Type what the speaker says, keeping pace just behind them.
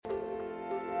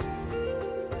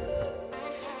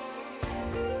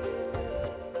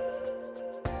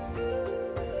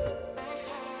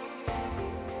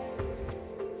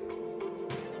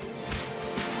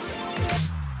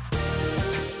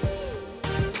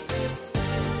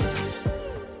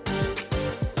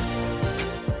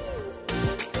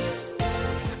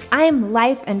I'm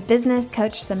life and business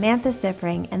coach Samantha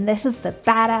Siffring, and this is the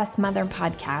Badass Mother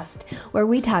Podcast, where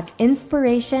we talk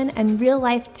inspiration and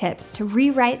real-life tips to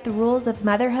rewrite the rules of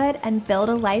motherhood and build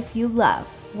a life you love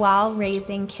while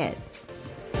raising kids.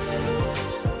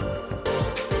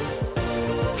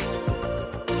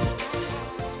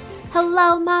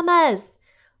 Hello, mamas!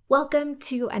 Welcome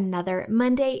to another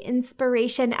Monday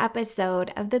inspiration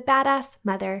episode of the Badass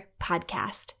Mother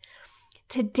Podcast.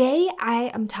 Today,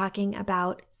 I am talking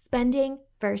about spending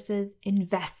versus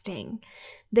investing.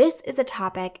 This is a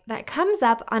topic that comes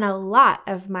up on a lot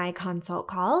of my consult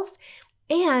calls,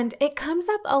 and it comes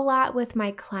up a lot with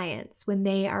my clients when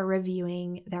they are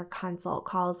reviewing their consult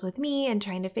calls with me and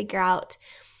trying to figure out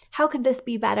how could this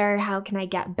be better? How can I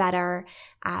get better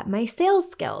at my sales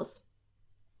skills?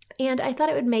 And I thought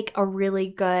it would make a really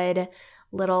good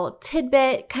little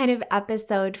tidbit kind of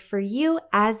episode for you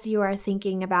as you are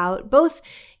thinking about both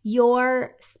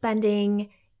your spending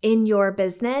in your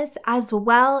business as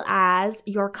well as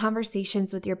your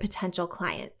conversations with your potential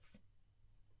clients.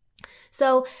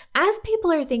 So as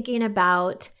people are thinking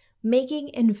about making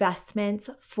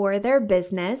investments for their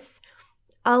business,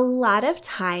 a lot of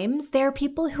times there are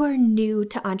people who are new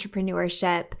to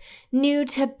entrepreneurship, new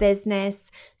to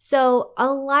business. So a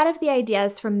lot of the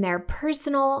ideas from their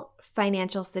personal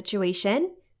financial situation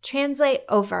translate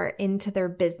over into their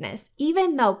business,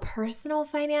 even though personal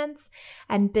finance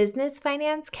and business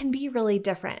finance can be really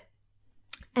different.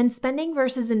 And spending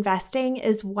versus investing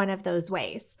is one of those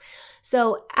ways.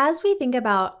 So as we think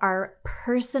about our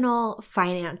personal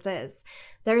finances,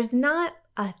 there's not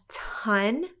a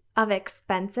ton of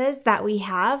expenses that we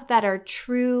have that are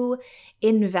true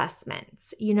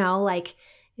investments. You know, like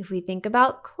if we think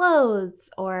about clothes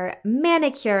or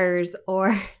manicures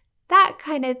or that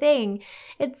kind of thing,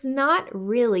 it's not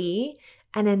really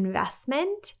an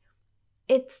investment.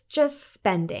 It's just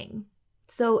spending.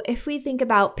 So if we think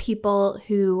about people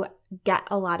who get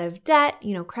a lot of debt,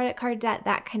 you know, credit card debt,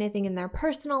 that kind of thing in their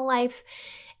personal life,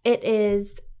 it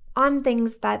is on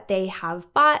things that they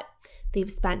have bought,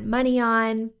 they've spent money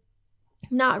on,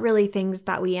 not really things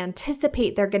that we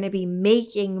anticipate they're going to be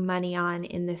making money on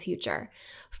in the future.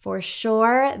 For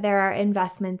sure, there are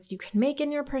investments you can make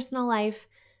in your personal life.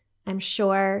 I'm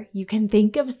sure you can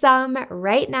think of some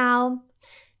right now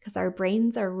because our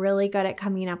brains are really good at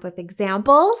coming up with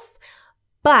examples,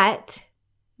 but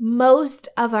most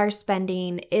of our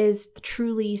spending is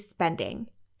truly spending.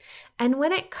 And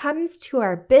when it comes to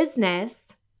our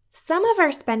business, some of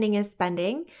our spending is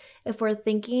spending. If we're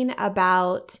thinking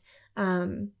about,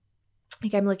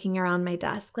 like I'm looking around my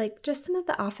desk, like just some of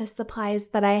the office supplies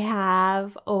that I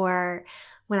have, or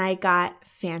when I got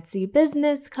fancy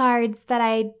business cards that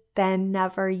I then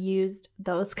never used,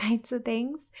 those kinds of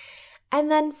things.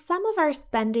 And then some of our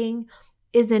spending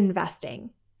is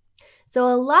investing. So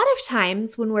a lot of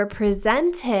times when we're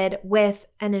presented with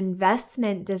an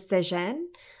investment decision,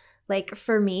 like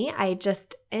for me, I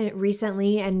just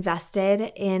recently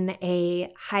invested in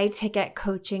a high ticket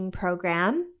coaching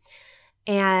program,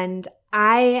 and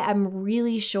I am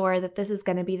really sure that this is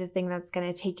going to be the thing that's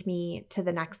going to take me to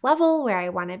the next level where I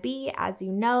want to be. As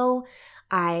you know,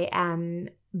 I am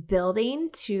building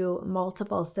to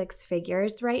multiple six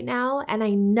figures right now, and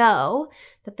I know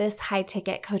that this high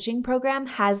ticket coaching program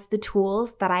has the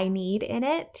tools that I need in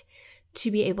it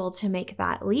to be able to make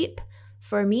that leap.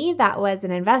 For me, that was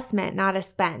an investment, not a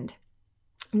spend.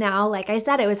 Now, like I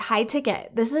said, it was high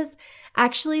ticket. This is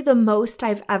actually the most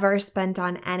I've ever spent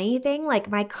on anything. Like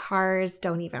my cars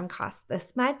don't even cost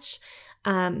this much.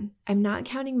 I'm not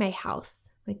counting my house.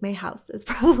 Like my house is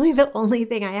probably the only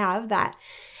thing I have that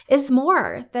is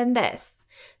more than this.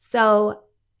 So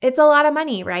it's a lot of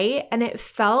money, right? And it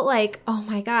felt like, oh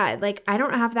my God, like I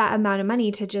don't have that amount of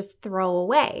money to just throw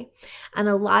away. And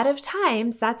a lot of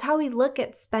times that's how we look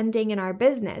at spending in our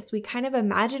business. We kind of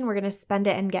imagine we're going to spend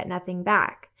it and get nothing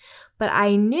back. But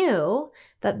I knew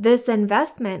that this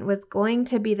investment was going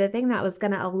to be the thing that was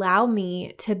going to allow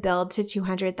me to build to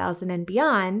 200,000 and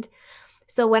beyond.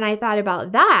 So when I thought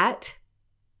about that,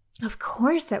 of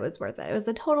course it was worth it. It was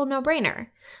a total no-brainer.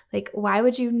 Like, why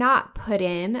would you not put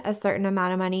in a certain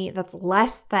amount of money that's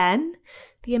less than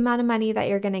the amount of money that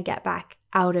you're going to get back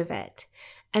out of it?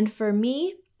 And for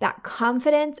me, that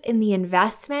confidence in the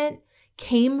investment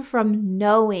came from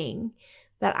knowing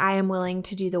that I am willing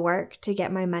to do the work to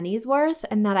get my money's worth,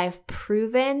 and that I've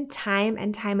proven time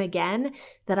and time again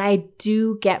that I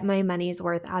do get my money's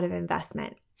worth out of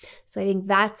investment. So I think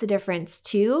that's the difference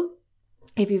too.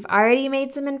 If you've already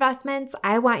made some investments,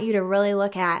 I want you to really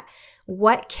look at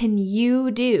what can you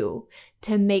do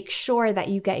to make sure that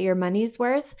you get your money's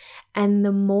worth. And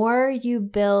the more you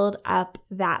build up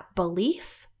that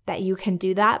belief that you can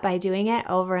do that by doing it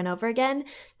over and over again,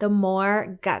 the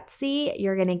more gutsy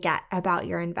you're going to get about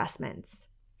your investments.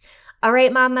 All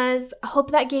right, mamas,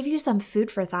 hope that gave you some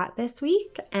food for thought this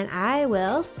week, and I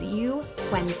will see you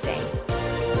Wednesday.